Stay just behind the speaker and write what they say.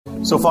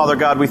So, Father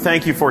God, we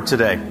thank you for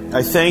today.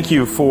 I thank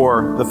you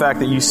for the fact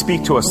that you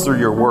speak to us through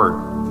your word.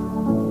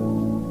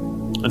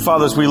 And,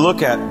 Father, as we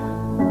look at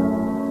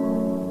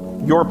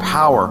your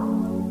power,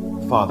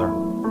 Father,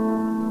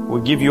 we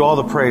give you all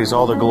the praise,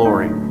 all the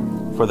glory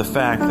for the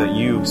fact that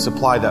you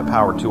supply that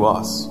power to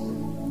us.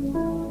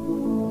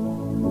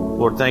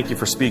 Lord, thank you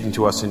for speaking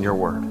to us in your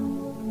word.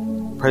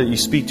 Pray that you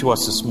speak to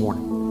us this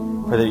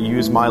morning. Pray that you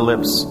use my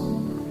lips,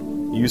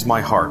 use my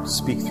heart.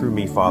 Speak through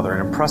me, Father,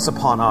 and impress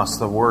upon us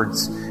the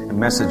words and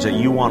message that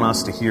you want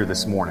us to hear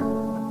this morning.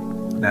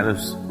 And that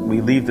as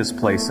we leave this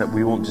place, that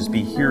we won't just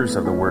be hearers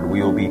of the word,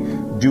 we will be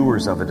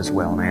doers of it as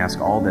well. And I ask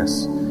all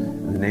this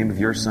in the name of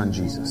your Son,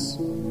 Jesus.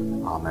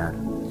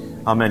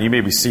 Amen. Amen. You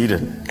may be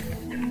seated.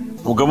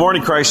 Well, good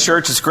morning, Christ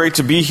Church. It's great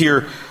to be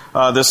here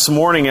this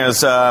morning.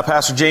 As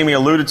Pastor Jamie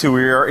alluded to,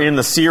 we are in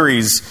the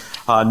series,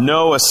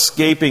 No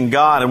Escaping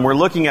God, and we're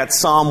looking at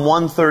Psalm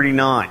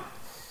 139.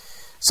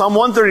 Psalm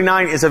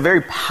 139 is a very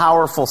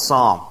powerful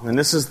psalm, and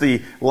this is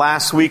the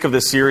last week of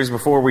this series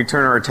before we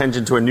turn our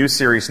attention to a new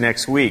series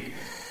next week.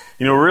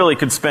 You know, we really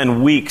could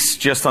spend weeks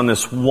just on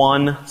this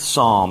one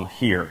psalm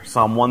here,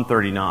 Psalm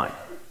 139.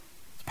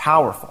 It's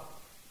powerful.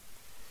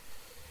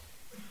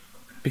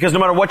 Because no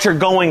matter what you're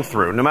going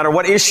through, no matter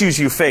what issues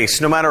you face,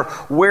 no matter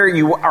where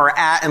you are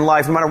at in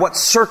life, no matter what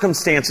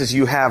circumstances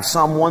you have,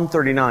 Psalm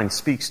 139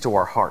 speaks to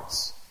our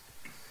hearts.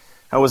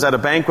 I was at a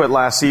banquet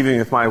last evening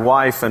with my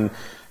wife, and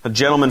a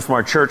gentleman from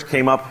our church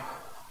came up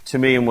to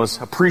me and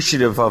was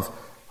appreciative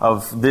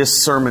of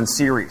this sermon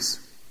series.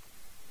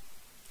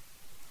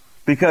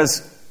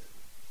 Because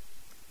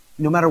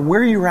no matter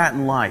where you're at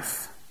in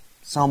life,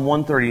 Psalm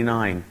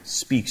 139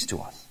 speaks to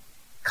us,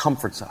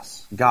 comforts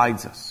us,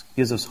 guides us,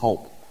 gives us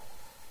hope.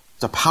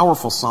 It's a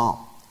powerful psalm.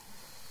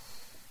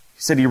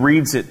 He said he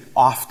reads it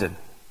often,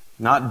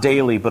 not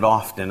daily, but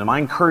often. And my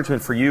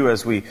encouragement for you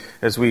as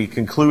we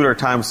conclude our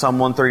time with Psalm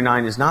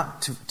 139 is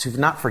not to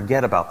not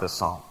forget about this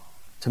psalm,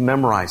 to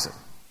memorize it,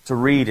 to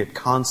read it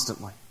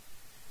constantly,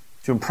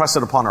 to impress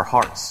it upon our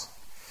hearts.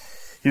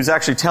 He was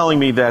actually telling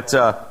me that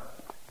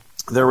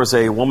there was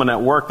a woman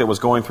at work that was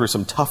going through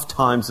some tough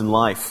times in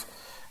life.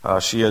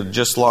 She had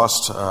just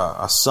lost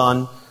a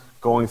son,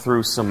 going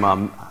through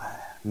some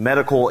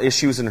medical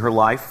issues in her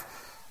life.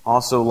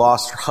 Also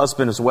lost her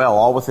husband as well,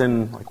 all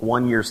within like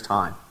 1 year's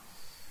time.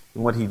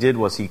 And what he did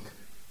was he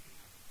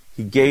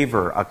gave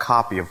her a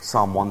copy of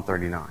Psalm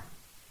 139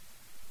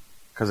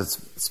 because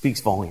it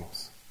speaks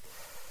volumes.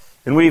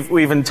 And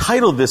we've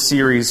entitled this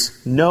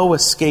series, No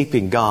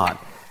Escaping God.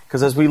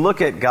 Because as we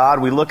look at God,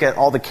 we look at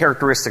all the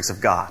characteristics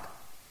of God.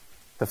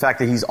 The fact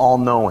that He's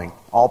all-knowing,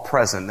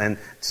 all-present. And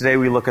today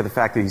we look at the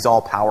fact that He's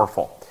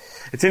all-powerful.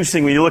 It's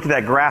interesting when you look at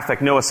that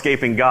graphic, No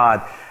Escaping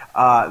God.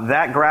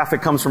 That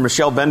graphic comes from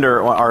Michelle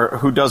Bender,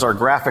 who does our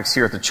graphics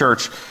here at the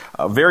church.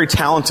 Very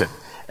talented.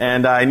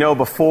 And I know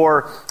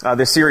before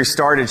this series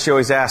started, she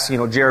always asks,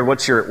 Jared,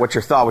 what's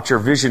your thought, what's your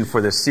vision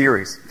for this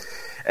series?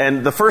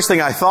 And the first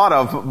thing I thought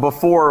of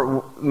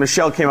before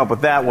Michelle came up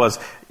with that was,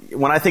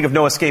 when I think of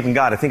No Escaping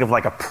God, I think of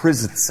like a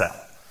prison cell.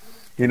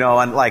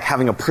 And like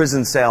having a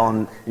prison cell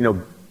and,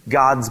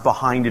 God's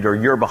behind it or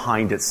you're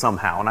behind it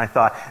somehow. And I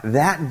thought,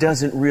 that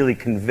doesn't really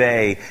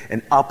convey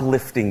an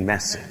uplifting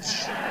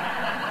message.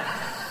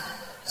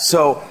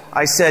 So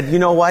I said, you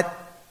know what?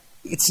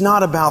 It's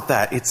not about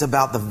that. It's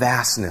about the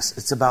vastness.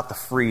 It's about the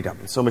freedom.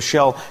 And so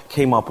Michelle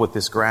came up with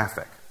this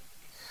graphic.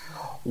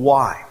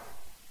 Why?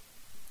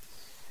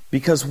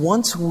 Because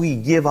once we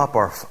give up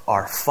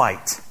our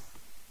fight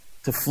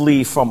to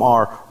flee from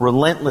our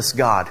relentless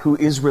God, who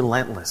is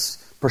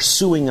relentless,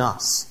 pursuing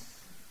us,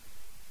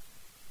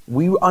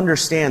 we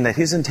understand that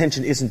His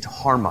intention isn't to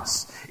harm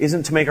us,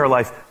 isn't to make our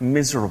life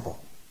miserable,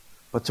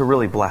 but to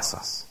really bless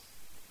us.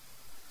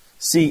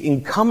 See,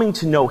 in coming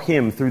to know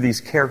Him through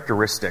these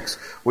characteristics,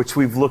 which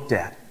we've looked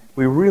at,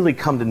 we really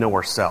come to know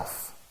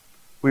ourselves.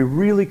 We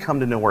really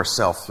come to know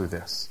ourselves through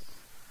this.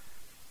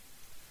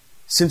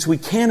 Since we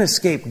can't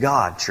escape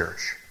God,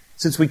 church,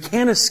 since we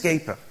can't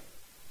escape Him,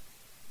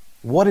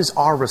 what is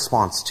our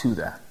response to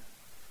that?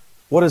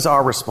 What is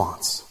our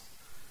response?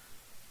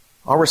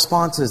 Our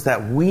response is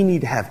that we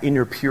need to have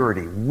inner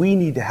purity. We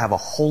need to have a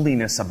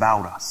holiness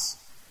about us.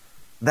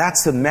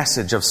 That's the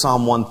message of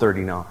Psalm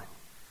 139.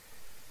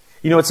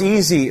 It's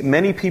easy.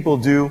 Many people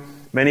do.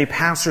 Many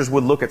pastors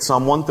would look at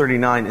Psalm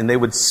 139 and they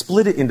would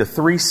split it into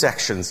 3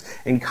 sections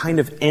and kind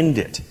of end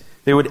it.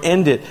 They would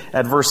end it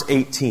at verse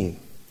 18.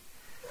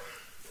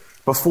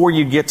 Before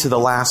you get to the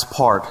last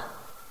part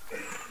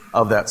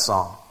of that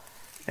psalm.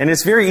 And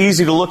it's very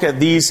easy to look at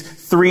these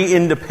 3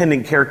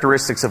 independent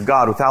characteristics of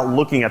God without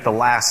looking at the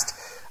last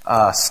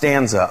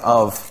stanza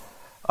of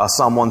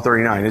Psalm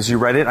 139. As you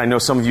read it, I know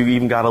some of you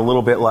even got a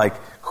little bit like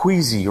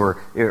queasy or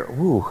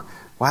ooh,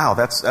 wow,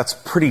 that's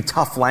pretty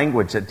tough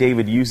language that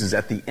David uses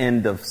at the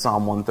end of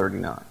Psalm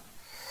 139.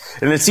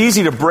 And it's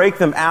easy to break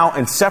them out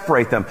and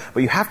separate them,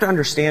 but you have to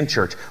understand,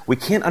 church, we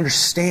can't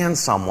understand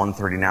Psalm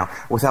 139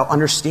 without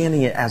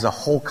understanding it as a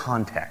whole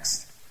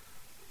context.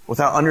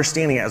 Without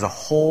understanding it as a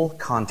whole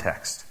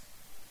context.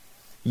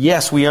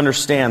 Yes, we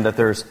understand that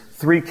there's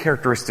 3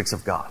 characteristics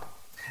of God.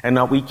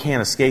 And we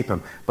can't escape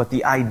him. But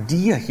the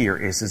idea here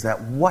is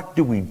that what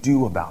do we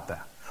do about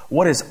that?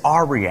 What is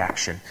our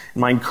reaction?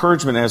 And my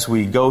encouragement as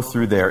we go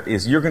through there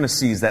is you're going to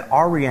see is that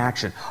our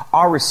reaction,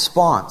 our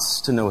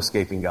response to no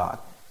escaping God,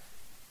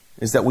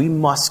 is that we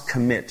must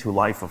commit to a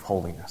life of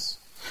holiness.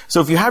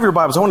 So if you have your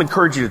Bibles, I want to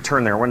encourage you to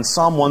turn there. We're in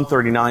Psalm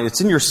 139. It's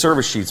in your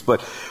service sheets,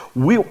 but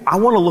I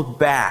want to look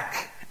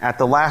back at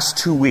the last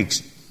 2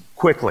 weeks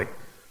quickly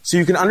so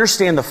you can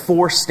understand the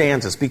 4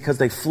 stanzas because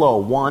they flow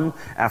one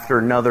after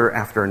another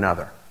after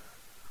another.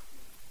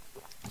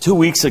 2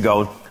 weeks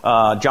ago,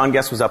 John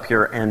Guest was up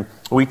here and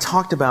we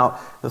talked about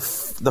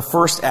the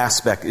first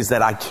aspect is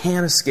that I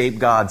can't escape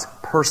God's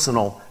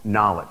personal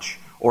knowledge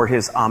or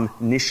His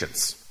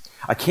omniscience.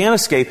 I can't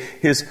escape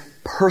His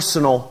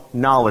personal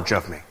knowledge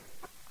of me.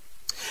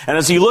 And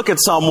as you look at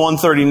Psalm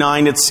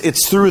 139,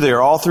 it's through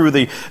there, all through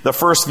the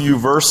first few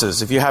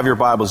verses. If you have your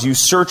Bibles, you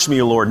search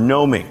me, O Lord,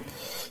 know me.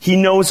 He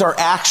knows our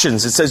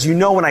actions. It says, you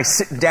know when I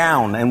sit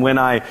down and when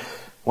I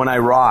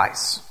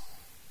rise.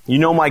 You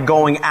know my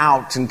going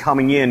out and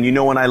coming in. You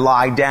know when I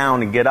lie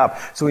down and get up.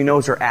 So He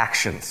knows our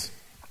actions.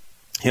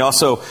 He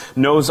also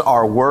knows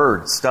our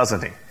words,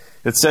 doesn't He?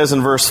 It says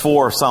in verse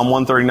 4 of Psalm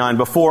 139,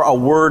 before a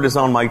word is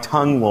on my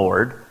tongue,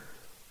 Lord,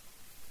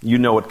 you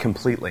know it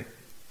completely.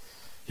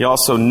 He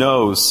also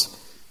knows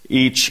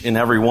each and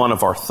every one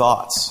of our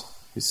thoughts.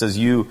 He says,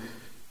 when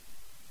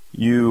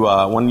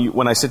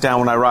I sit down,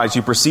 when I rise,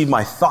 you perceive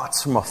my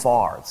thoughts from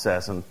afar, it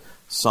says in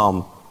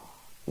Psalm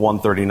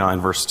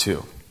 139, verse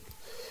 2.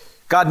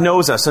 God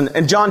knows us.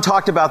 And John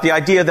talked about the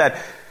idea that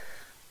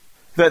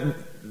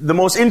the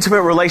most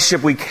intimate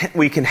relationship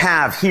we can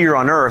have here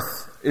on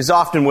earth is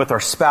often with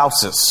our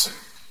spouses.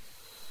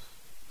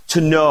 To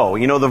know.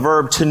 You know, the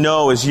verb to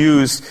know is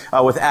used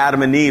with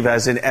Adam and Eve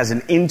as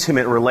an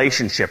intimate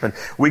relationship. And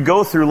we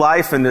go through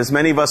life, and as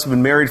many of us have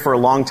been married for a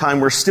long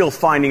time, we're still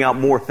finding out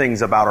more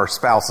things about our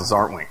spouses,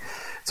 aren't we?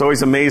 It's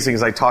always amazing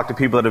as I talk to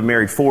people that have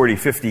married 40,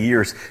 50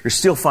 years, you're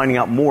still finding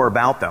out more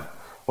about them.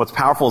 What's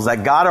powerful is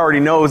that God already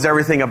knows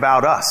everything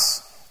about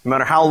us, no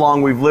matter how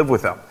long we've lived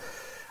with them.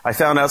 I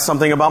found out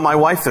something about my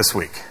wife this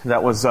week.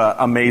 That was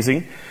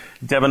amazing.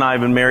 Deb and I have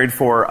been married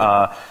for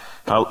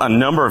a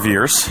number of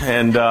years,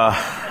 and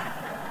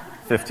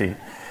 15.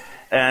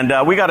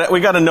 And we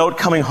got a note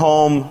coming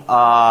home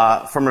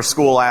from her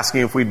school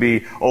asking if we'd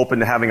be open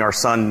to having our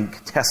son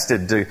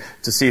tested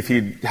to see if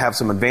he'd have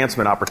some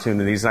advancement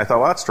opportunities. And I thought,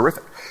 well, that's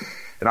terrific.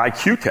 An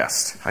IQ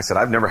test. I said,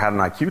 I've never had an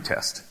IQ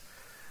test.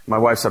 My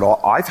wife said, oh,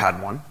 I've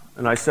had one.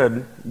 And I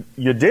said,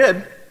 you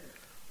did?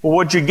 Well,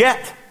 what'd you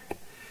get?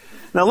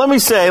 Now, let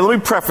me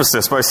preface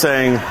this by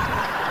saying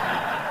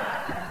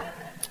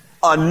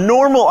a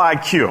normal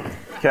IQ,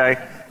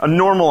 okay? A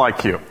normal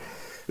IQ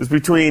is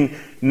between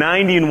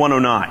 90 and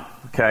 109,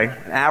 okay?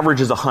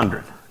 Average is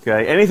 100,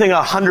 okay? Anything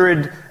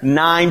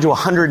 109 to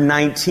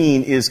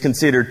 119 is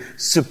considered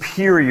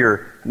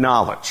superior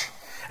knowledge.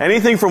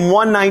 Anything from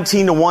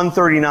 119 to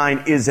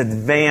 139 is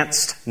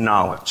advanced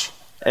knowledge.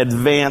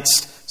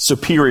 Advanced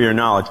superior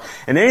knowledge.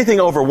 And anything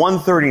over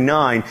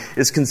 139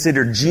 is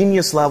considered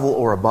genius level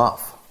or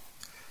above.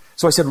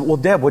 So I said, well,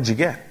 Deb, what'd you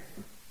get?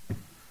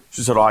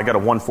 She said, oh, I got a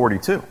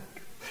 142.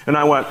 And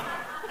I went,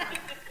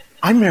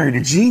 I married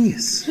a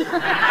genius.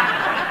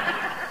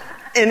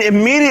 And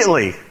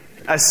immediately,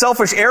 a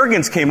selfish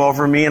arrogance came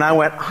over me, and I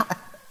went,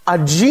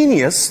 a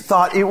genius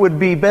thought it would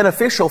be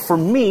beneficial for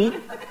me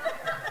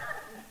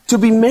to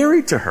be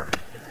married to her.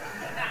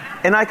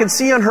 And I could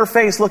see on her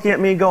face looking at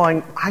me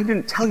going, I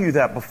didn't tell you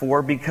that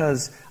before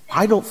because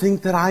I don't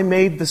think that I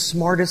made the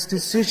smartest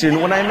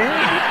decision when I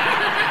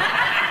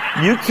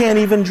married you. You can't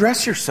even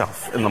dress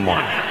yourself in the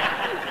morning.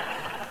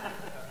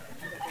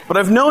 But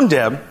I've known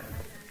Deb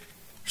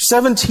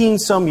 17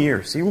 some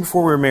years, even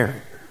before we were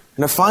married.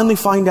 And I finally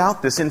find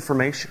out this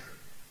information.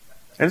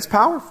 And it's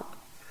powerful.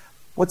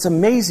 What's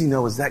amazing,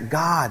 though, is that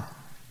God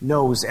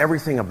knows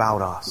everything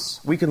about us.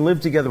 We can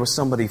live together with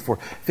somebody for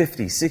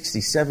 50, 60,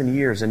 70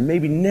 years and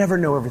maybe never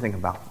know everything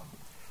about them.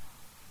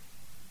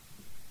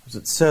 As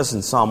it says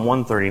in Psalm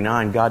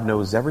 139, God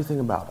knows everything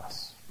about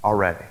us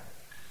already.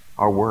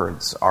 Our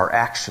words, our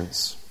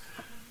actions,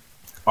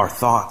 our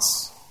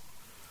thoughts.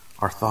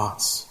 Our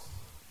thoughts.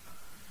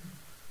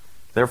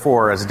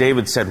 Therefore, as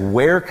David said,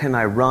 where can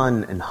I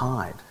run and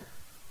hide?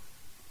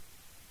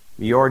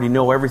 You already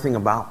know everything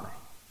about me.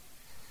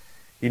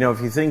 You know,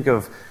 if you think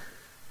of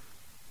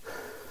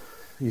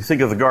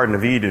the Garden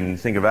of Eden,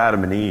 think of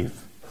Adam and Eve,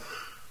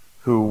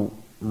 who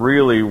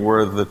really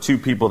were the two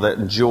people that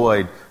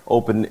enjoyed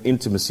open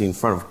intimacy in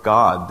front of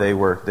God. They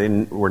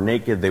were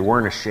naked, they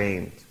weren't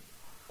ashamed.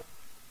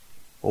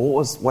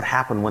 Well, what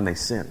happened when they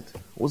sinned?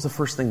 What was the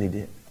first thing they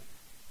did?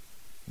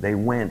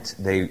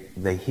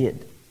 They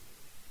hid.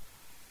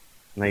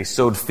 And they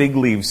sewed fig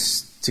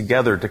leaves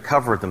together to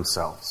cover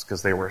themselves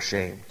because they were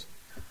ashamed.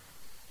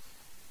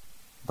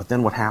 But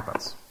then what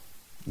happens?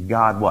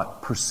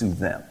 God pursued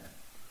them.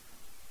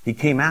 He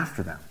came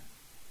after them.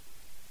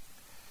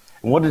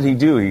 And what did He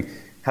do? He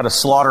had to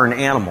slaughter an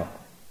animal.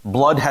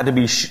 Blood had to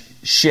be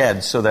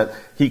shed so that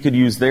He could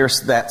use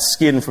that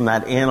skin from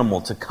that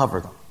animal to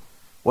cover them.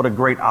 What a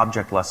great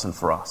object lesson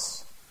for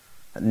us.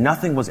 That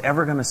nothing was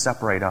ever going to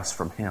separate us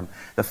from him.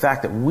 The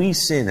fact that we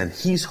sin and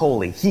he's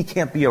holy, he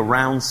can't be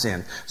around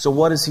sin. So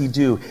what does he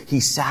do? He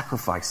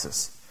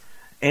sacrifices.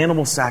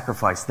 Animal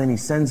sacrifice. Then he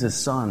sends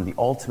his son, the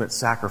ultimate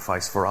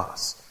sacrifice for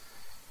us,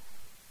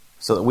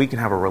 so that we can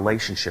have a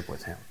relationship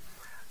with him.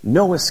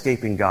 No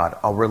escaping God.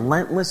 A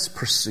relentless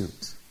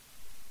pursuit.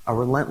 A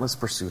relentless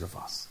pursuit of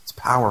us. It's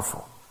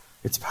powerful.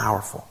 It's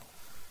powerful.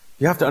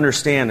 You have to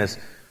understand is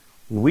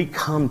when we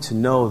come to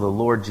know the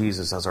Lord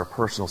Jesus as our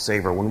personal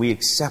Savior, when we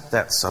accept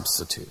that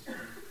substitute,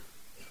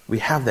 we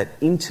have that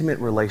intimate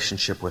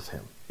relationship with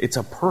him. It's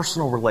a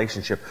personal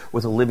relationship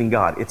with a living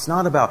God. It's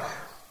not about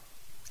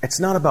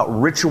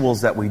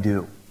rituals that we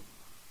do.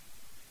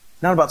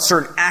 Not about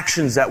certain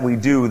actions that we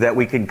do that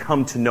we can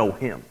come to know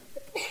him.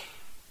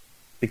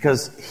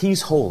 Because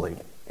he's holy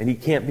and he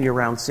can't be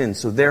around sin.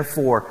 So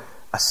therefore,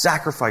 a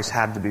sacrifice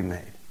had to be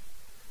made.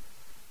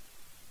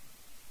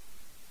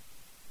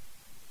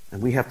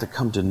 And we have to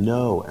come to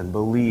know and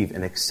believe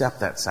and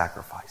accept that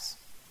sacrifice.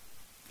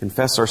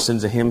 Confess our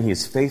sins to him. He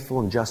is faithful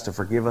and just to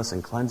forgive us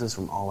and cleanse us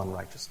from all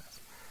unrighteousness.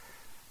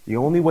 The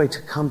only way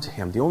to come to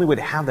him, the only way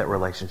to have that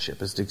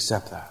relationship is to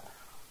accept that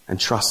and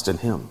trust in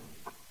him.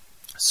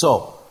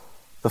 So,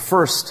 the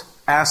first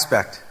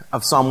aspect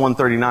of Psalm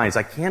 139 is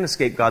I can't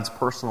escape God's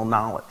personal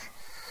knowledge.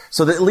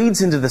 So that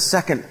leads into the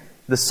second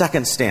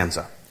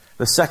stanza.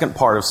 The second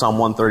part of Psalm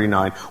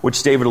 139,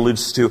 which David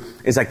alludes to,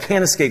 is I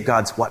can't escape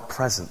God's what?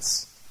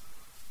 Presence.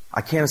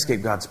 I can't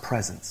escape God's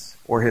presence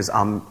or his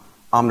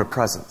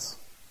omnipresence.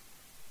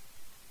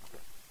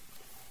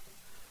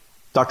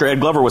 Dr. Ed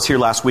Glover was here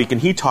last week and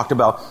he talked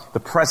about the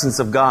presence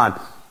of God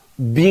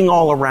being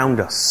all around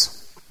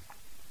us.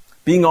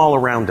 Being all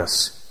around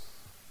us.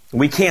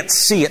 We can't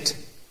see it,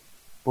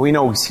 but we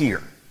know he's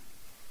here.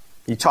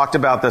 He talked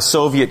about the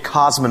Soviet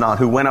cosmonaut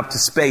who went up to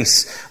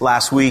space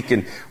last week,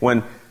 and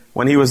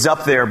when he was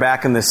up there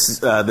back in the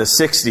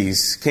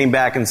 60s, came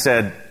back and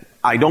said,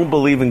 I don't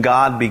believe in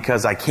God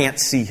because I can't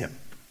see him.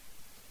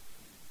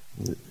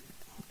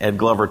 Ed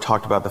Glover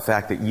talked about the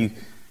fact that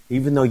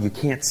even though you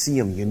can't see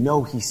him, you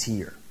know he's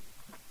here.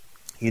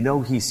 You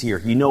know he's here.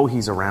 You know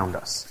he's around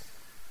us.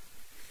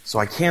 So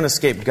I can't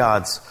escape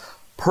God's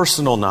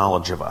personal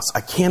knowledge of us. I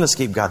can't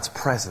escape God's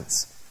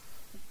presence.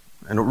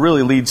 And it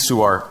really leads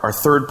to our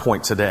third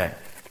point today,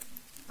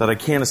 that I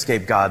can't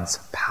escape God's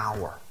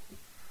power.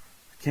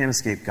 I can't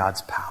escape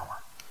God's power.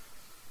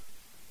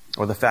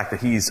 Or the fact that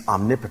he's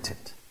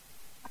omnipotent.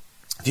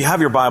 If you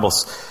have your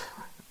Bibles,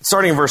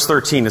 starting in verse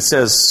 13, it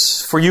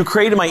says, For you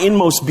created my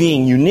inmost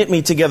being. You knit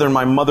me together in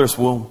my mother's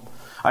womb.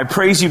 I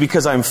praise you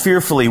because I am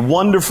fearfully,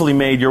 wonderfully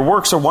made. Your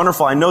works are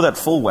wonderful. I know that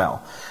full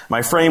well.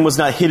 My frame was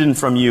not hidden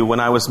from you when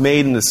I was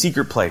made in the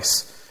secret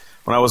place.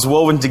 When I was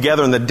woven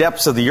together in the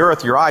depths of the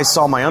earth, your eyes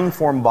saw my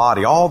unformed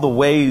body. All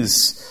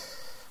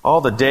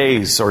the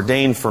days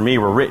ordained for me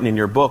were written in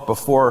your book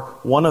before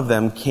one of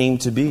them came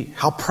to be.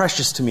 How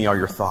precious to me are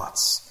your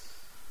thoughts.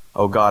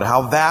 O God,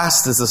 how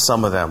vast is the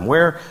sum of them.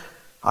 Where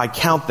I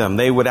count them,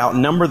 they would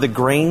outnumber the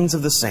grains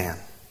of the sand.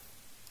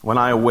 When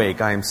I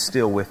awake, I am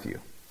still with you.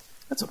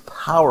 That's a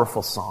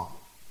powerful song.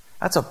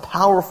 That's a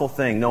powerful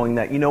thing, knowing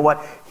that, you know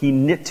what? He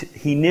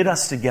knit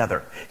us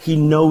together. He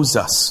knows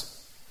us.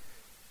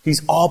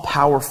 He's all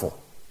powerful.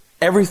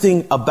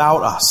 Everything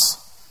about us.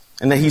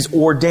 And that he's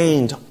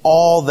ordained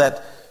all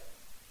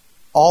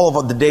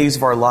of the days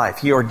of our life.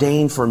 He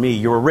ordained for me.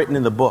 You were written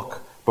in the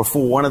book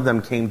before one of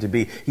them came to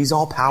be. He's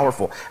all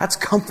powerful. That's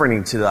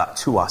comforting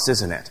to us,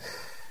 isn't it?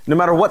 No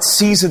matter what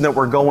season that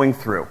we're going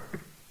through,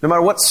 no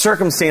matter what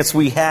circumstance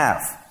we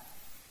have,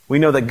 we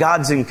know that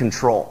God's in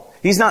control.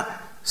 He's not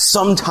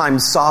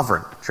sometimes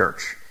sovereign,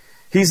 church.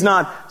 He's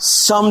not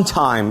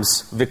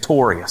sometimes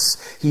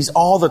victorious. He's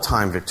all the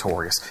time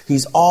victorious.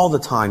 He's all the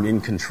time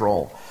in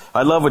control.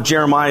 I love what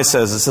Jeremiah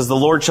says. It says, the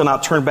Lord shall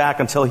not turn back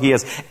until he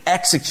has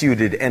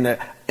executed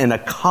and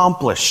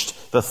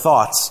accomplished the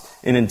thoughts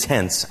and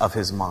intents of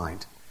his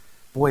mind.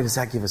 Boy, does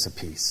that give us a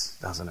peace,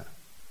 doesn't it?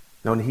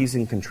 Knowing he's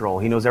in control.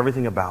 He knows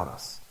everything about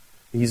us.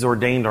 He's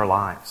ordained our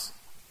lives.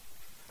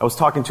 I was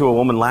talking to a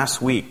woman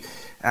last week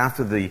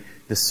after the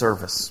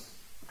service.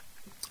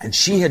 And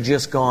she had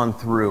just gone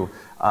through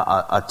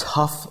a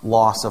tough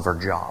loss of her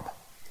job.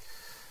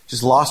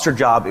 Just lost her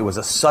job. It was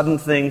a sudden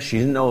thing. She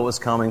didn't know it was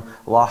coming.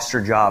 Lost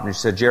her job. And she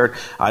said, Jared,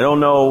 I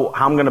don't know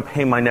how I'm going to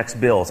pay my next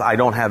bills. I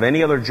don't have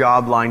any other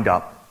job lined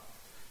up.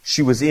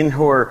 She was in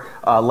her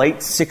late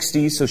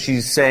 60s, so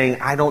she's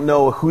saying, I don't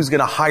know who's going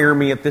to hire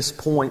me at this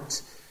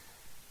point.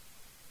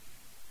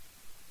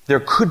 There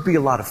could be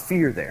a lot of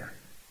fear there.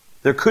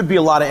 There could be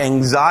a lot of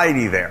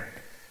anxiety there.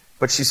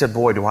 But she said,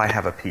 boy, do I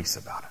have a peace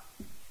about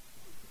it.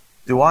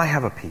 Do I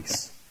have a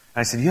peace?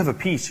 And I said, you have a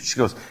peace? She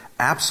goes,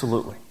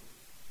 absolutely.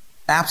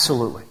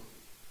 Absolutely.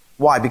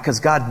 Why? Because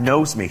God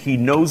knows me. He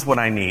knows what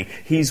I need.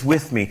 He's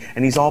with me,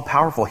 and he's all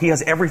powerful. He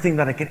has everything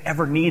that I could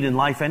ever need in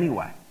life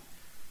anyway.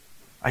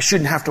 I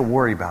shouldn't have to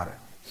worry about it.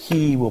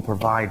 He will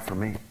provide for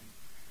me. And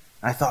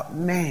I thought,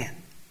 man,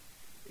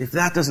 if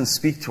that doesn't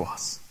speak to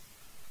us,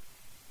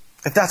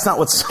 If that's not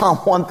what Psalm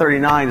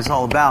 139 is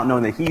all about,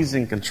 knowing that He's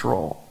in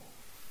control.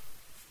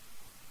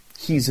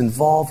 He's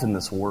involved in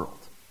this world.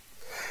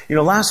 You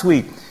know, last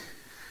week,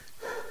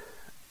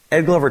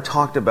 Ed Glover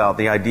talked about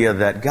the idea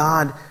that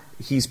God,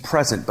 He's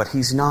present, but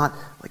He's not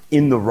like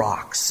in the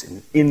rocks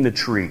and in the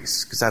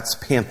trees, because that's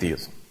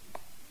pantheism.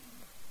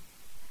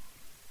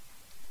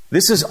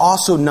 This is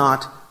also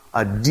not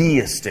a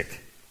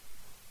deistic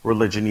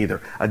religion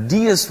either. A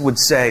deist would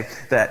say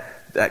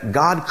that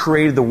God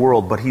created the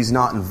world, but He's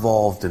not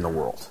involved in the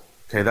world.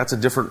 Okay, that's a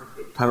different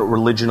kind of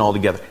religion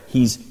altogether.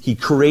 He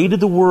created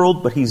the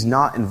world, but He's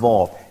not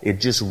involved. It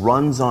just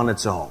runs on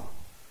its own.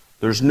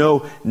 There's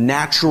no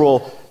natural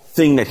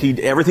thing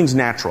everything's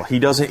natural. He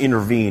doesn't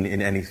intervene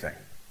in anything.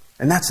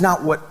 And that's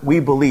not what we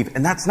believe.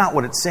 And that's not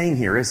what it's saying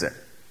here, is it?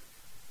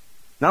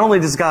 Not only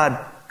does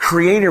God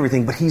create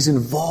everything, but He's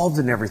involved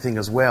in everything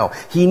as well.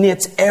 He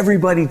knits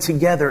everybody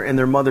together in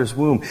their mother's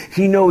womb.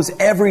 He knows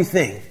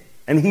everything,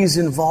 and He's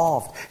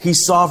involved.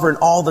 He's sovereign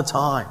all the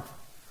time.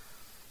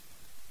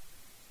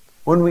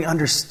 When we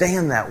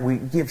understand that, we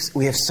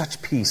have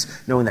such peace,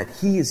 knowing that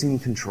He is in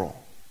control.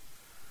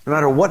 No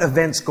matter what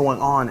events going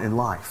on in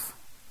life.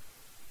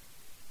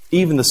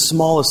 Even the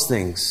smallest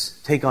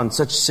things take on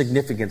such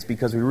significance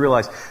because we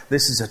realize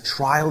this is a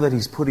trial that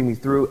He's putting me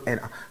through, and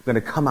I'm going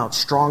to come out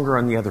stronger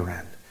on the other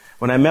end.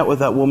 When I met with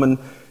that woman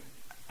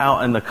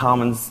out in the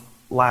Commons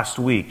last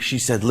week, she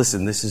said,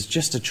 listen, this is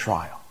just a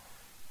trial.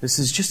 This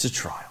is just a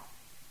trial.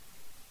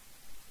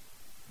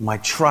 My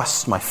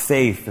trust, my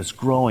faith is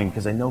growing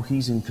because I know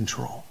He's in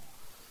control.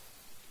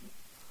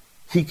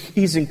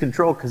 He's in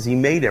control because He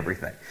made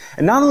everything.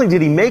 And not only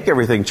did He make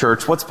everything,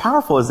 church, what's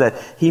powerful is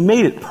that He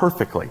made it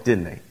perfectly,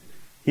 didn't He?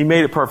 He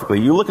made it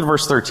perfectly. You look at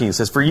verse 13. It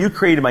says, for You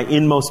created my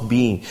inmost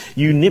being.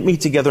 You knit me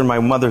together in my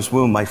mother's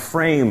womb. My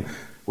frame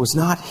was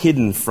not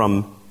hidden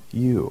from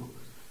You.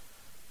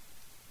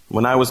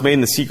 When I was made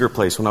in the secret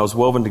place, when I was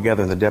woven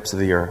together in the depths of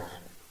the earth,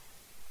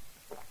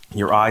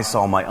 Your eyes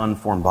saw my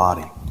unformed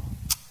body.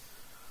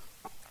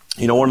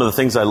 You know, one of the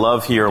things I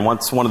love here, and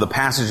what's one of the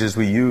passages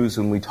we use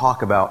when we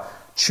talk about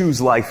choose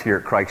life here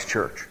at Christ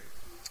Church.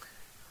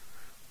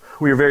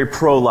 We are very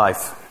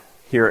pro-life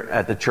here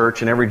at the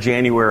church, and every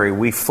January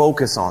we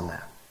focus on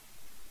that.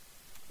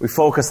 We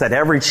focus that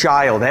every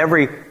child,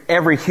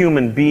 every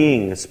human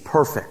being is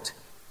perfect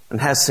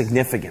and has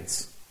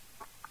significance.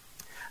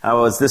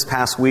 This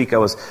past week, I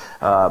was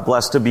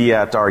blessed to be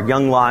at our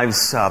Young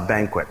Lives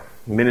banquet,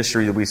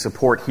 ministry that we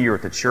support here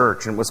at the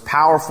church. And it was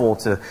powerful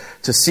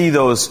to see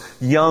those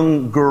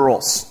young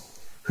girls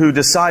who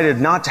decided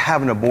not to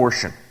have an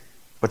abortion,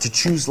 but to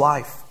choose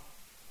life.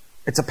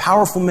 It's a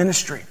powerful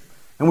ministry,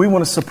 and we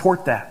want to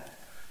support that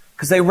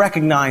because they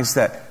recognize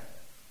that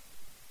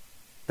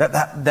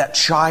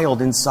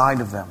child inside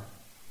of them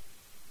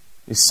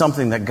is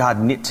something that God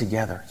knit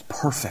together. It's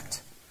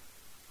perfect.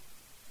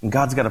 And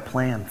God's got a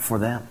plan for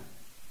them.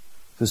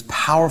 It's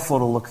powerful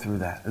to look through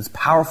that. It's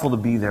powerful to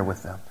be there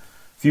with them.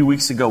 A few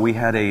weeks ago, we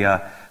had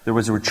there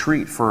was a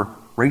retreat for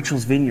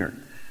Rachel's Vineyard,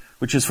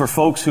 which is for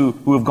folks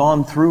who have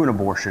gone through an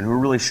abortion, who are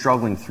really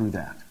struggling through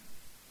that.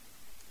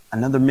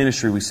 Another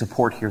ministry we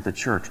support here at the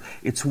church.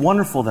 It's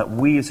wonderful that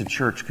we as a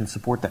church can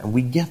support that. And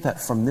we get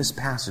that from this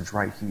passage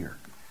right here.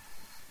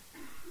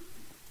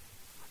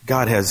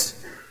 God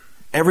has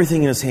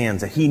everything in His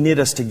hands, that He knit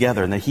us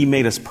together and that He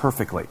made us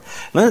perfectly.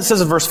 And then it says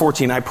in verse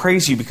 14, I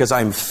praise You because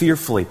I am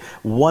fearfully,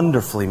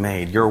 wonderfully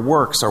made. Your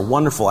works are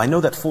wonderful. I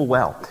know that full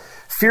well.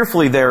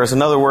 Fearfully there is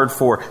another word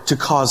for to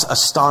cause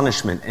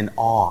astonishment and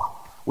awe.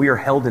 We are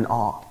held in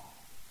awe.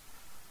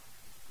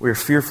 We are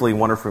fearfully and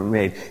wonderfully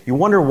made. You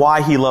wonder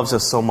why He loves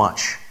us so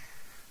much.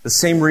 The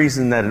same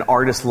reason that an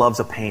artist loves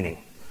a painting,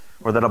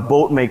 or that a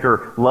boat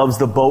maker loves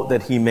the boat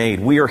that he made.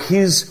 We are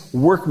His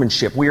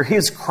workmanship. We are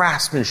His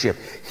craftsmanship.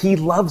 He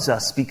loves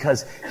us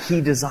because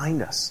He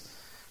designed us.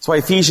 That's why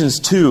Ephesians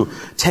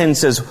 2:10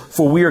 says,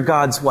 for we are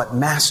God's what?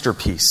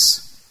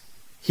 Masterpiece.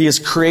 He has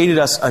created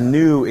us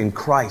anew in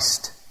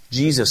Christ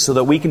Jesus so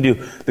that we can do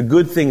the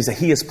good things that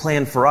He has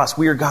planned for us.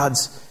 We are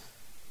God's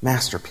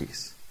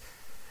masterpiece.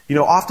 You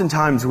know,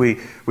 oftentimes we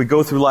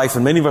go through life,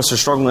 and many of us are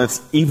struggling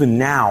with, even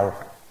now,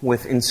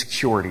 with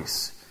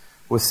insecurities.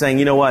 With saying,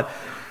 you know what,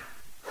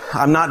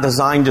 I'm not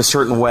designed a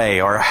certain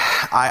way, or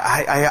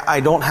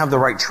I don't have the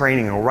right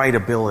training or right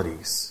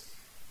abilities.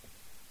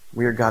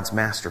 We are God's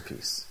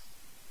masterpiece.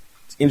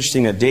 It's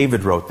interesting that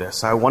David wrote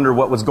this. I wonder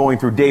what was going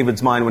through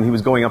David's mind when he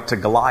was going up to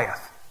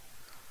Goliath.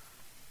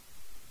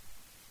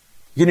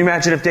 Can you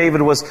imagine if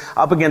David was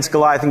up against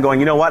Goliath and going,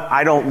 you know what,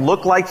 I don't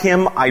look like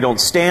him, I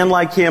don't stand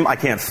like him, I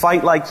can't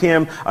fight like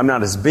him, I'm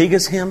not as big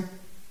as him?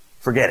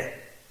 Forget it.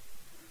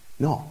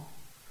 No.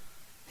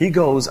 He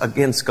goes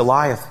against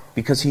Goliath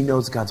because he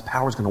knows God's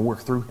power is going to work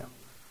through him.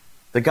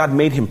 That God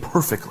made him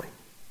perfectly.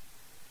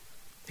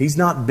 He's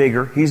not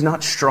bigger, he's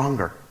not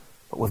stronger,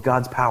 but with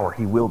God's power,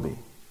 he will be.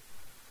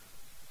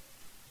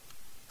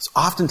 So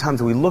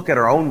oftentimes we look at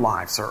our own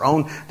lives, our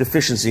own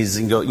deficiencies,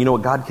 and go, you know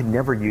what, God can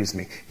never use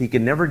me. He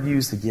can never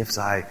use the gifts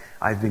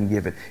I've been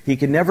given. He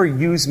can never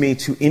use me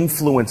to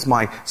influence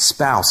my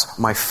spouse,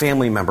 my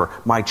family member,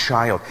 my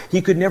child.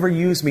 He could never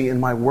use me in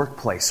my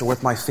workplace or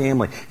with my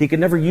family. He could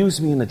never use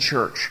me in the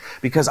church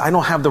because I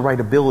don't have the right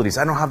abilities.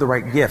 I don't have the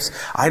right gifts.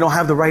 I don't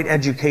have the right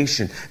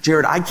education.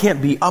 Jared, I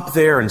can't be up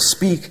there and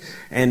speak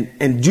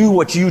and do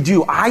what you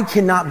do. I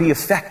cannot be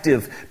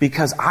effective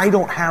because I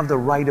don't have the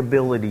right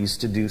abilities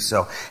to do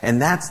so.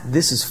 And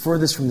this is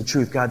furthest from the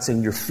truth. God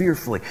saying, you're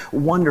fearfully,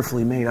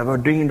 wonderfully made. I've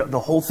ordained the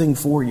whole thing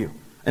for you.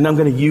 And I'm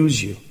going to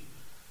use you.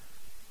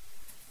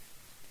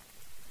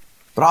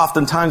 But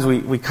oftentimes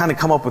we kind of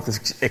come up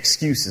with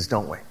excuses,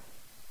 don't we?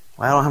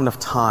 Well, I don't have enough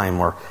time,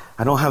 or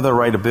I don't have the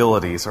right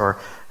abilities, or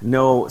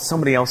no,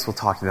 somebody else will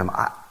talk to them.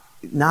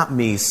 Not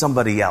me,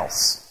 somebody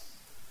else.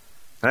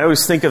 And I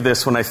always think of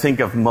this when I think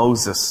of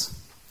Moses.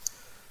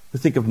 I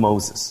think of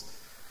Moses.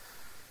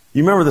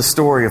 You remember the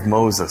story of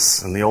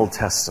Moses in the Old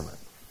Testament.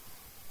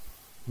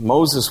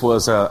 Moses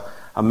was a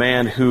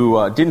man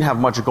who didn't have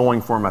much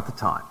going for him at the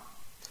time.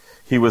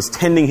 He was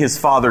tending his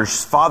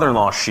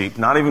father-in-law's sheep,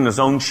 not even his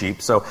own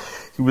sheep. So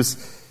he was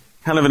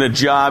kind of in a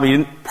job. He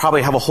didn't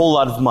probably have a whole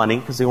lot of money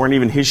because they weren't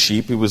even his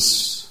sheep. He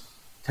was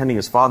tending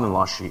his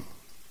father-in-law's sheep.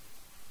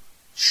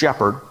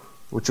 Shepherd,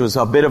 which was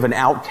a bit of an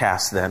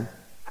outcast then.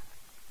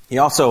 He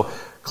also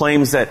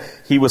claims that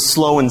he was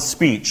slow in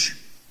speech.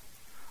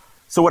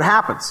 So what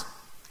happens?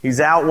 He's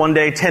out one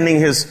day tending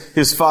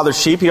his father's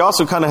sheep. He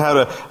also kind of had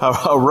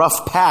a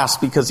rough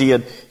past because he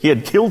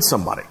had killed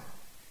somebody.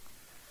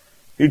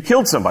 He'd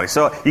killed somebody.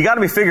 So you got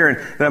to be figuring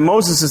that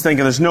Moses is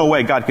thinking, there's no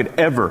way God could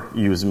ever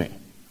use me.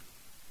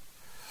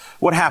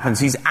 What happens?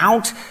 He's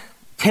out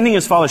tending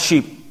his father's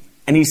sheep,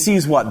 and he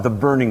sees what? The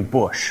burning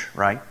bush,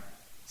 right?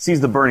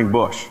 Sees the burning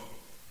bush. It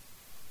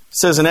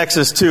says in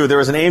Exodus 2, there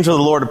was an angel of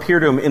the Lord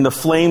appeared to him in the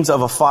flames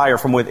of a fire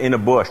from within a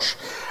bush.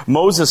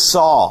 Moses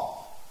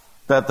saw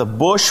that the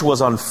bush was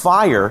on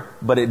fire,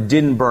 but it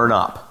didn't burn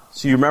up.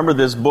 So you remember,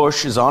 this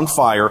bush is on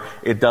fire,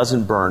 it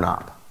doesn't burn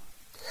up.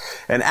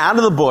 And out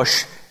of the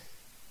bush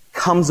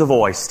comes a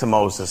voice to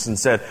Moses and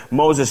said,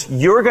 Moses,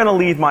 you're going to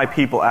lead my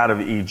people out of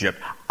Egypt.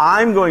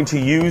 I'm going to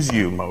use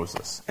you,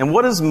 Moses. And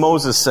what does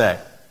Moses say?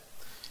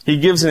 He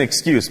gives an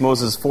excuse.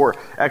 Exodus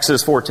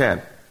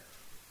 4:10.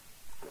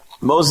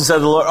 Moses said to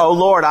the Lord, "Oh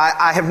Lord,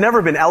 I have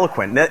never been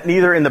eloquent,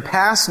 neither in the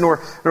past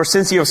nor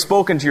since you have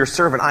spoken to your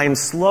servant. I am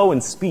slow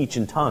in speech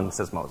and tongue,"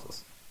 says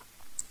Moses.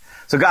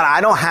 So God, I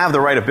don't have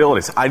the right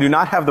abilities. I do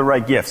not have the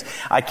right gifts.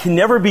 I can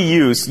never be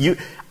used.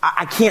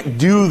 I can't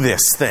do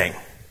this thing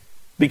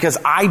because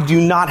I do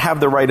not have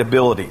the right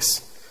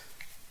abilities.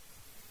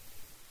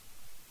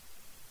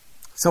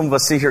 Some of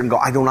us sit here and go,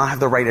 I do not have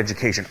the right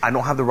education. I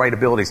don't have the right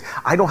abilities.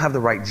 I don't have the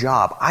right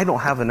job. I don't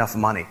have enough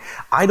money.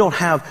 I don't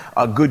have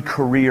a good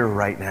career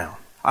right now.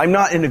 I'm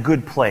not in a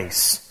good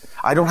place.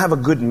 I don't have a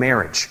good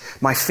marriage.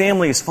 My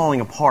family is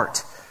falling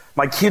apart.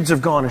 My kids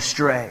have gone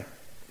astray.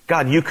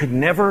 God, you could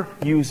never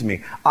use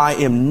me. I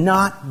am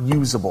not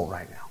usable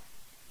right now.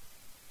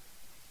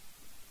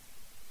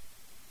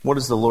 What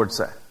does the Lord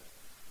say?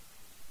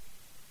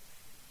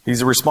 He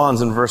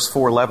responds in verse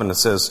 4:11. It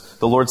says,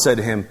 the Lord said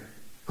to him,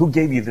 who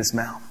gave you this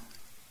mouth?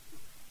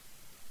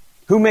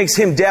 Who makes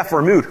him deaf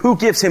or mute? Who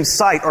gives him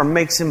sight or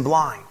makes him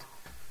blind?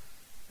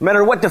 No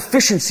matter what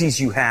deficiencies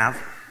you have,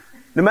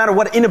 no matter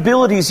what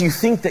inabilities you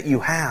think that you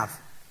have,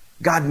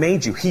 God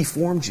made you. He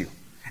formed you.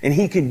 And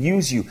He can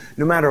use you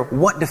no matter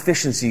what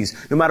deficiencies,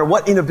 no matter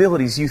what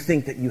inabilities you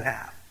think that you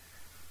have.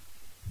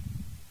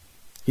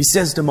 He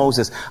says to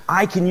Moses,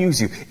 I can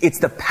use you. It's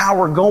the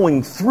power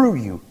going through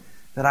you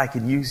that I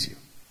can use you.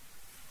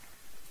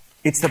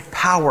 It's the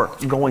power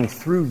going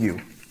through you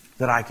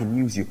that I can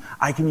use you.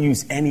 I can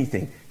use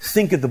anything.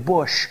 Think of the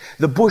bush.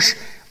 The bush,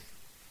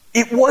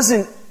 it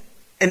wasn't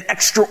an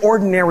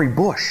extraordinary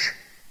bush.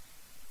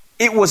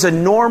 It was a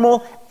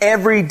normal,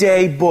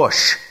 everyday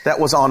bush that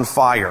was on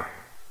fire.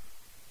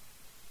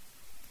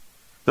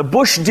 The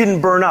bush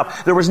didn't burn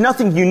up. There was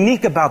nothing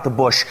unique about the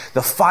bush.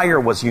 The fire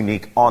was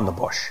unique on the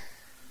bush.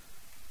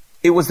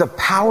 It was the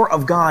power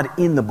of God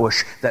in the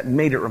bush that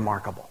made it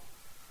remarkable.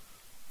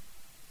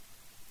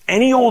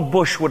 Any old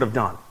bush would have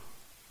done.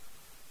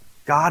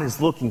 God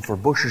is looking for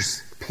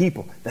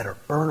people that are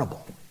burnable.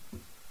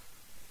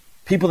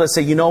 People that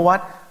say, you know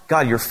what?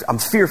 God, I'm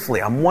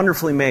fearfully, I'm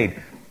wonderfully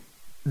made.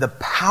 The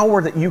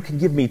power that you can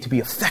give me to be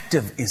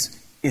effective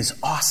is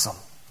awesome.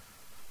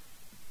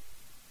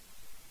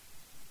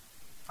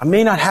 I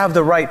may not have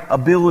the right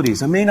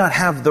abilities. I may not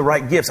have the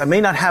right gifts. I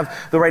may not have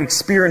the right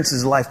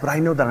experiences in life, but I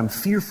know that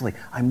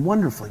I'm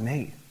wonderfully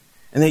made.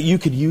 And that you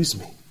could use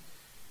me.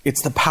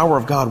 It's the power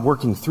of God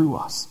working through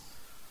us.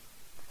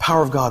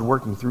 Power of God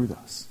working through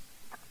us.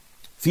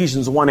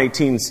 Ephesians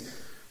 1:18,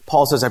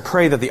 Paul says, I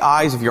pray that the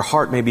eyes of your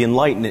heart may be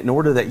enlightened in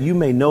order that you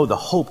may know the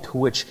hope to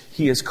which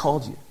He has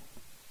called you.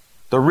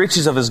 The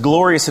riches of His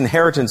glorious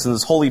inheritance in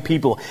His holy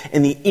people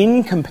and the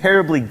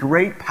incomparably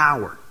great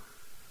power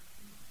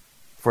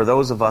for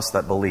those of us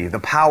that believe. The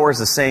power is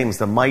the same as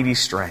the mighty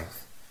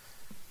strength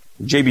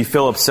J.B.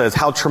 Phillips says,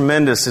 how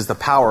tremendous is the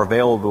power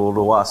available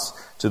to us,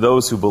 to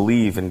those who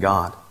believe in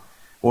God.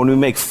 When we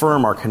make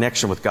firm our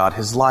connection with God,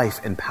 His life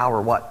and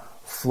power, what?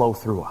 Flow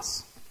through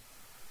us.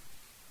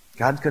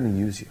 God's going to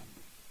use you.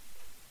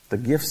 The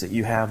gifts that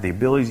you have, the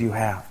abilities you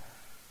have,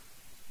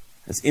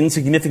 as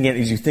insignificant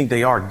as you think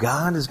they are,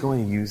 God is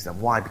going to use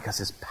them. Why? Because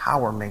His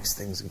power makes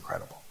things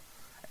incredible.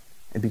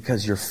 And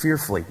because you're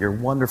fearfully, you're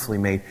wonderfully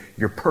made,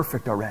 you're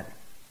perfect already.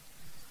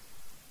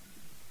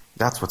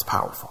 That's what's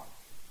powerful.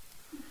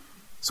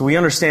 So we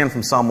understand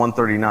from Psalm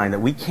 139 that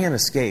we can't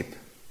escape.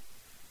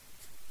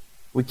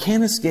 We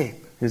can't escape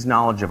His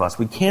knowledge of us.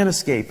 We can't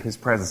escape His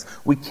presence.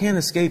 We can't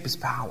escape His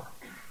power.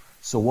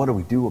 So what do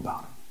we do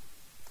about it?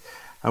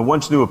 I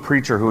once knew a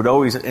preacher who would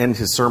always end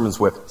his sermons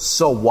with,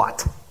 so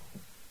what?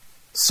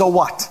 So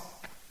what?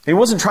 He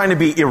wasn't trying to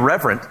be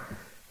irreverent,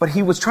 but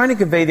he was trying to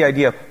convey the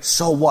idea of,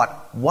 so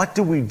what? What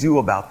do we do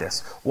about this?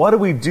 What do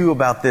we do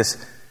about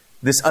this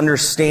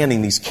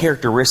understanding, these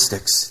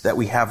characteristics that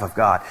we have of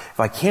God? If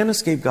I can't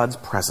escape God's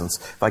presence,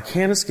 if I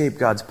can't escape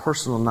God's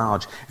personal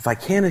knowledge, if I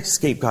can't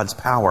escape God's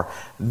power,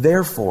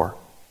 therefore,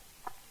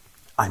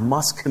 I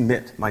must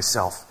commit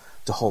myself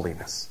to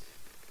holiness.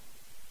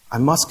 I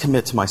must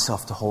commit to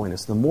myself to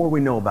holiness. The more we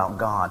know about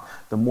God,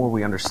 the more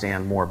we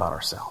understand more about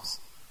ourselves.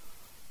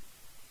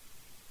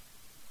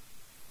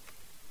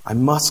 I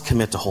must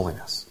commit to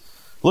holiness.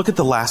 Look at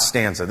the last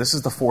stanza. This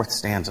is the fourth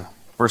stanza,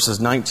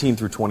 verses 19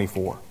 through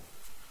 24.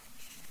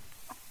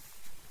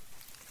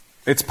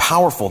 It's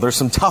powerful. There's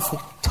some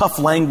tough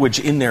language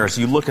in there as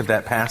you look at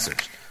that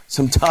passage.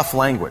 Some tough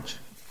language.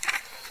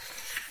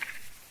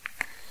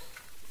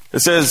 It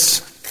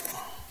says,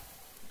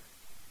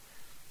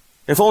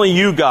 if only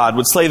you, God,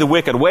 would slay the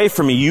wicked. Away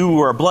from me, you who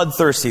are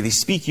bloodthirsty. They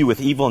speak you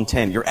with evil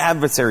intent. Your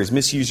adversaries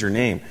misuse your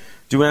name.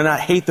 Do I not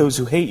hate those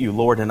who hate you,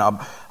 Lord, and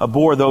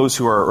abhor those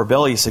who are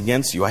rebellious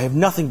against you? I have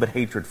nothing but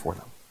hatred for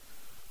them.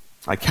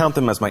 I count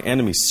them as my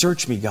enemies.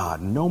 Search me,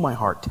 God. Know my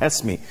heart.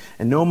 Test me,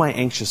 and know my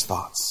anxious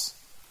thoughts.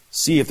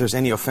 See if there's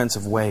any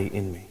offensive way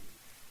in me.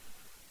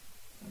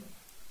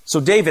 So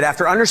David,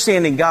 after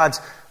understanding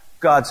God's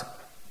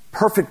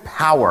perfect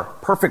power,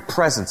 perfect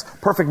presence,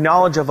 perfect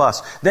knowledge of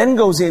us, then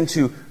goes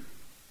into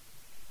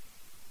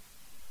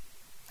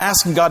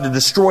asking God to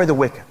destroy the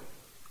wicked.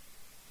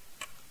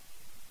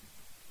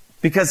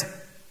 Because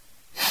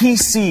he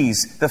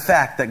sees the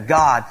fact that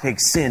God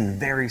takes sin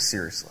very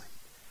seriously.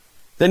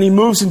 Then he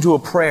moves into a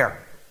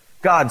prayer.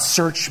 God,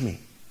 search me.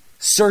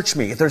 Search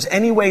me. If there's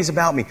any ways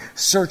about me,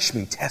 search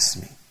me, test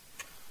me.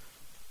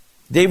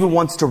 David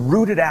wants to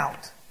root it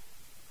out.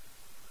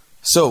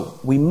 So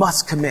we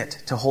must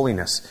commit to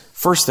holiness.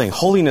 First thing,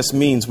 holiness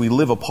means we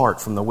live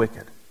apart from the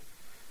wicked.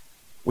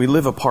 We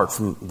live apart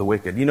from the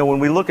wicked. You know, when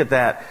we look at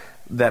that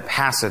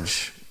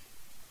passage,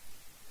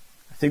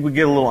 I think we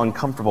get a little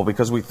uncomfortable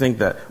because we think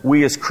that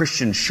we as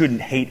Christians shouldn't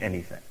hate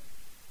anything.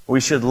 We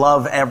should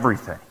love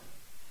everything.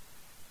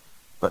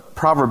 But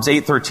Proverbs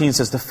 8:13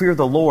 says, the fear of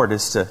the Lord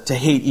is to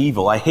hate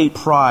evil. I hate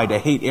pride. I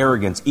hate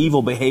arrogance,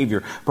 evil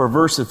behavior,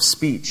 perversive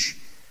speech.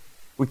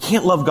 We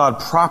can't love God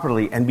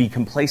properly and be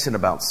complacent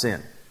about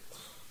sin.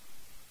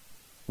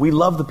 We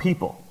love the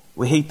people.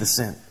 We hate the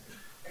sin.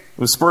 It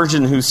was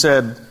Spurgeon who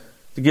said,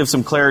 to give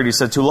some clarity, he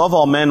said, to love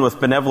all men with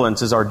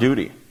benevolence is our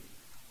duty.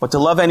 But to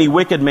love any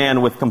wicked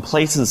man with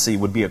complacency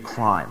would be a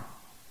crime.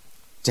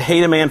 To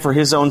hate a man for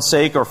his own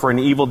sake or for an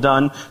evil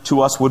done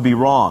to us would be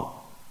wrong.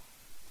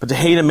 But to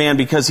hate a man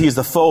because he is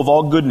the foe of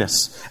all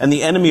goodness and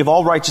the enemy of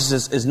all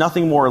righteousness is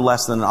nothing more or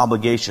less than an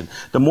obligation.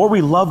 The more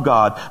we love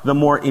God, the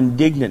more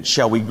indignant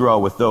shall we grow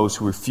with those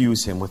who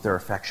refuse Him with their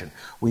affection.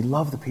 We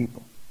love the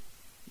people.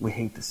 We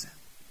hate the sin.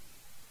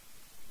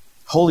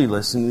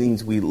 Holiness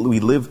means we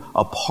live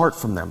apart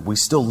from them. We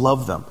still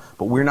love them,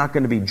 but we're not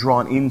going to be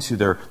drawn into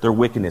their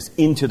wickedness,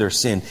 into their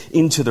sin,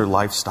 into their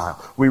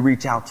lifestyle. We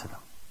reach out to them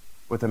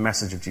with the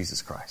message of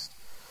Jesus Christ.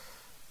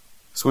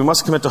 So we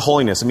must commit to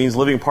holiness. It means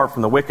living apart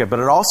from the wicked, but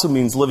it also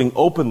means living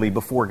openly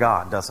before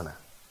God, doesn't it?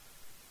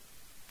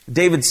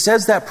 David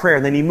says that prayer,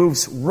 and then he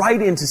moves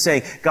right into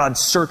saying, God,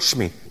 search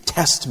me,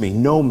 test me,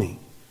 know me.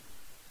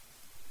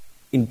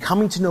 In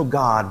coming to know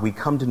God, we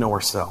come to know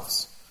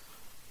ourselves.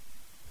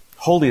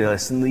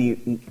 Holiness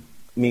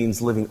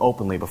means living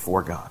openly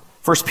before God.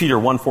 1 Peter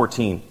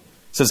 1:14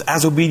 says,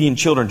 as obedient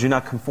children, do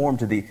not conform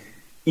to the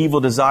evil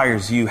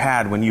desires you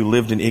had when you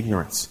lived in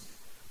ignorance.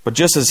 But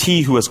just as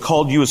He who has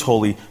called you is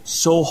holy,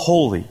 so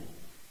holy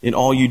in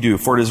all you do.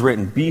 For it is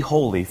written, be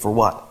holy, for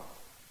what?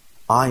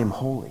 I am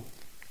holy.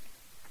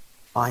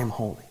 I am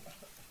holy.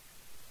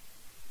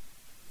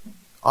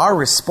 Our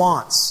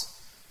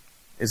response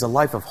is a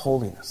life of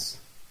holiness.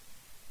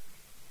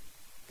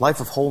 Life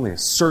of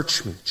holiness.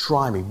 Search me,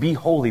 try me, be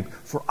holy,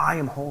 for I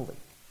am holy.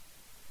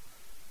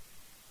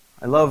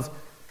 I love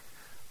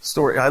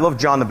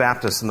John the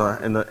Baptist in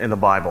the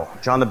Bible.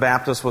 John the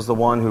Baptist was the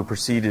one who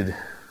preceded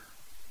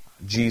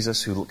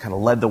Jesus, who kind of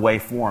led the way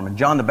for him. And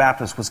John the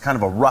Baptist was kind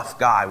of a rough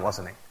guy,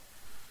 wasn't he? It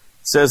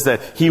says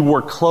that he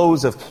wore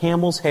clothes of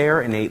camel's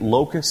hair and ate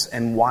locusts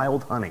and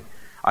wild honey.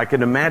 I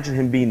can imagine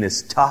him being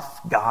this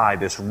tough guy,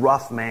 this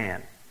rough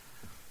man.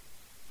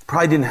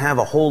 Probably didn't have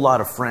a whole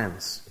lot of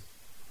friends.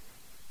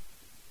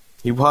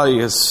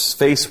 His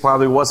face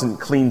probably wasn't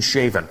clean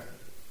shaven.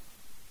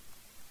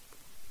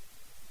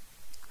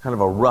 Kind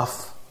of a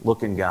rough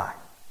looking guy.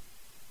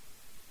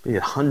 He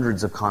had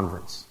hundreds of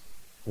converts.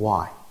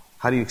 Why?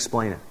 How do you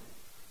explain it?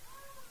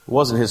 It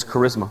wasn't his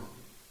charisma.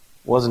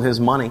 It wasn't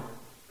his money.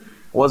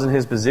 It wasn't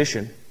his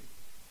position. It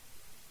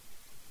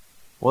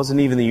wasn't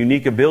even the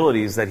unique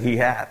abilities that he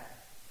had.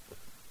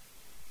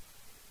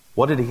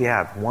 What did he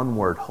have? One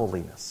word: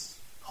 holiness.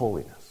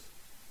 Holiness.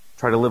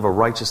 Try to live a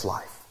righteous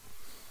life.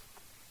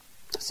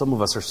 Some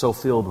of us are so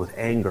filled with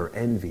anger,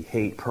 envy,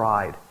 hate,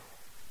 pride,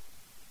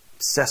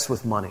 obsessed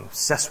with money,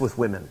 obsessed with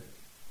women,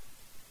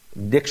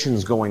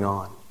 addictions going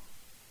on.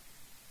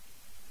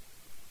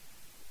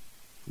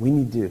 We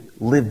need to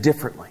live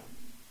differently.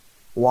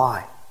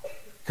 Why?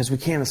 Because we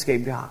can't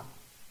escape God.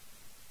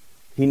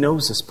 He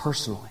knows us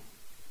personally.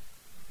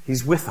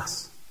 He's with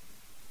us.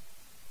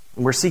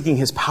 And we're seeking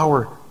His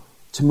power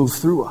to move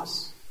through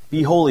us.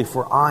 Be holy,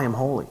 for I am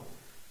holy.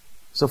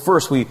 So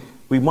first, we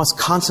must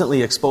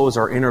constantly expose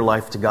our inner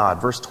life to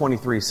God. Verse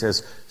 23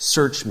 says,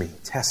 search me,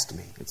 test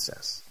me, it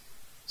says.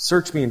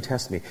 Search me and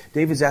test me.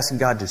 David's asking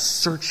God to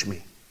search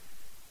me.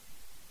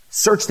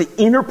 Search the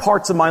inner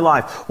parts of my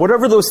life.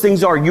 Whatever those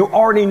things are, you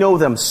already know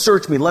them.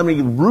 Search me. Let me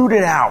root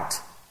it out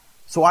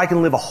so I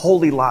can live a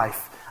holy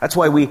life. That's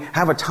why we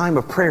have a time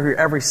of prayer here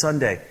every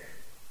Sunday.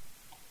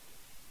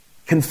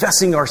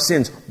 Confessing our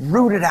sins.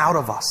 Root it out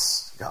of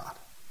us, God,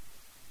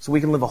 so we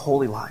can live a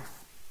holy life.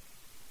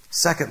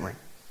 Secondly,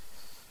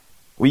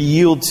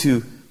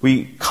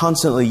 we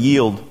constantly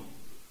yield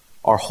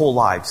our whole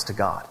lives to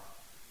God.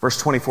 Verse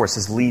 24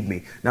 says, lead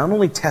me. Not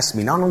only test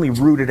me, not only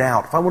root it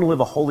out. If I want to live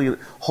a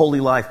holy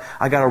life,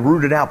 I got to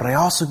root it out. But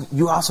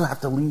you also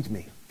have to lead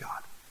me, God.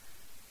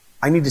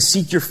 I need to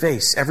seek your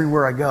face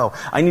everywhere I go.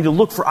 I need to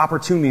look for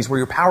opportunities where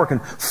your power can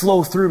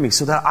flow through me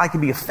so that I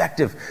can be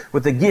effective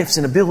with the gifts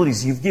and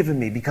abilities you've given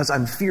me, because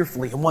I'm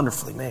fearfully and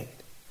wonderfully made.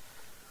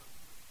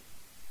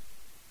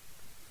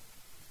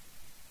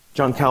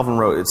 John Calvin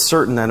wrote, it's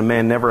certain that a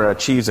man never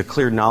achieves a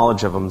clear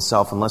knowledge of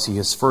himself unless he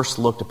has first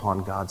looked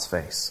upon God's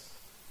face,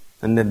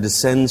 and then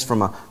descends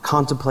from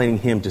contemplating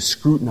Him to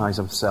scrutinize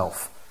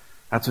himself.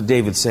 That's what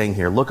David's saying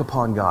here. Look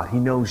upon God. He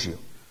knows you.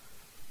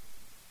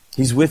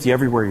 He's with you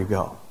everywhere you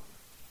go.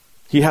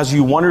 He has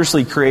you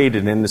wondrously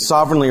created and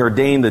sovereignly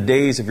ordained the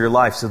days of your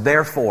life. So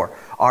therefore,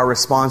 our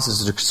response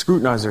is to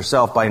scrutinize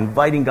ourselves by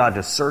inviting God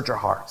to search our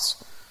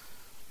hearts.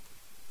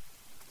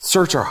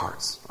 Search our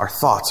hearts, our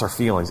thoughts, our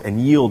feelings, and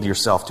yield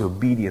yourself to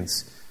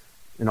obedience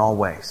in all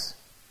ways.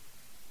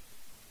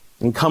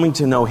 In coming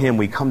to know Him,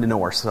 we come to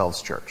know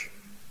ourselves, church.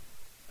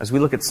 As we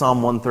look at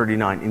Psalm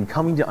 139, in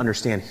coming to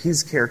understand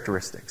His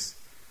characteristics,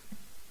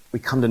 we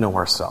come to know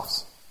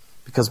ourselves.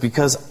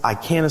 Because I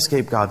can't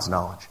escape God's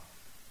knowledge.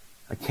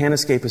 I can't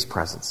escape His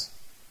presence.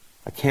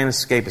 I can't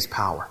escape His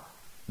power.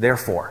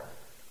 Therefore,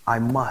 I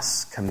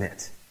must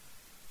commit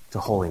to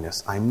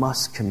holiness. I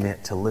must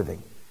commit to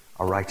living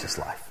a righteous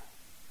life.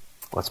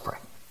 Let's pray.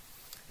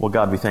 Well,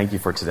 God, we thank you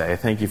for today. I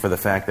thank you for the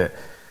fact that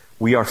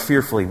we are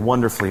fearfully,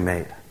 wonderfully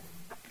made.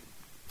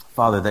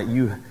 Father, that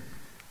You've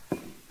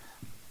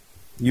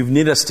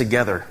knit us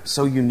together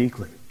so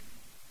uniquely.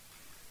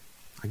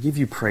 I give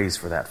you praise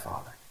for that,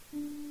 Father.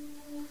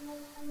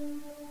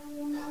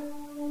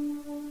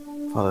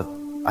 Father,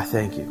 I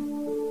thank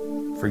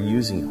you for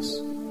using us.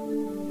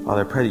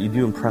 Father, I pray that you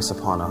do impress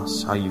upon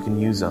us how you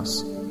can use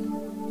us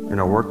in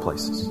our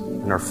workplaces,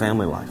 in our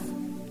family life,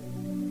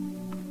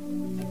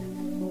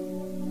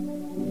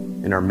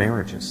 in our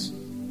marriages,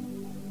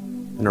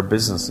 in our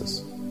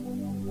businesses.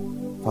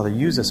 Father,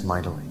 use us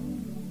mightily.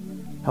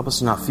 Help us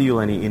to not feel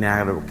any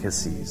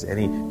inadequacies,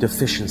 any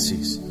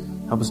deficiencies.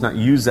 Help us not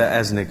use that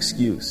as an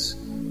excuse,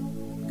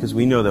 because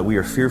we know that we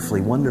are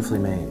fearfully, wonderfully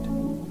made.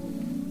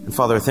 And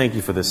Father, I thank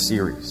you for this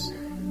series,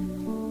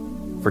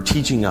 for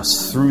teaching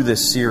us through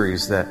this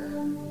series that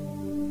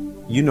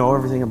you know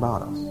everything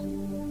about us.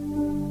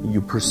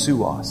 You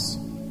pursue us.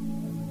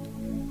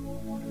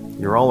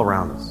 You're all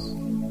around us.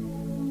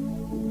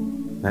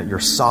 That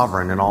you're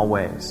sovereign in all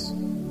ways.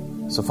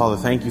 So Father,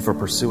 thank you for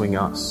pursuing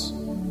us.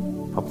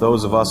 Help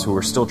those of us who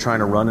are still trying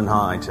to run and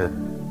hide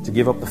to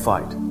give up the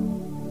fight.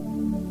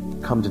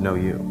 Come to know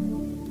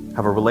you.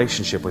 Have a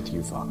relationship with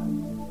you, Father.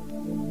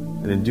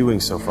 And in doing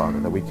so,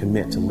 Father, that we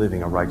commit to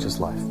living a righteous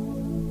life,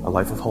 a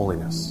life of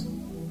holiness.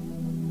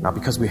 Not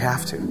because we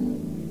have to,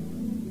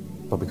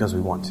 but because we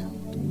want to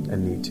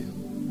and need to.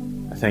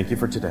 I thank you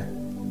for today.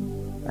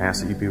 I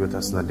ask that you be with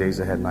us in the days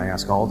ahead, and I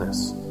ask all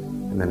this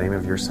in the name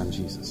of your Son,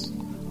 Jesus.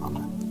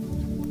 Amen.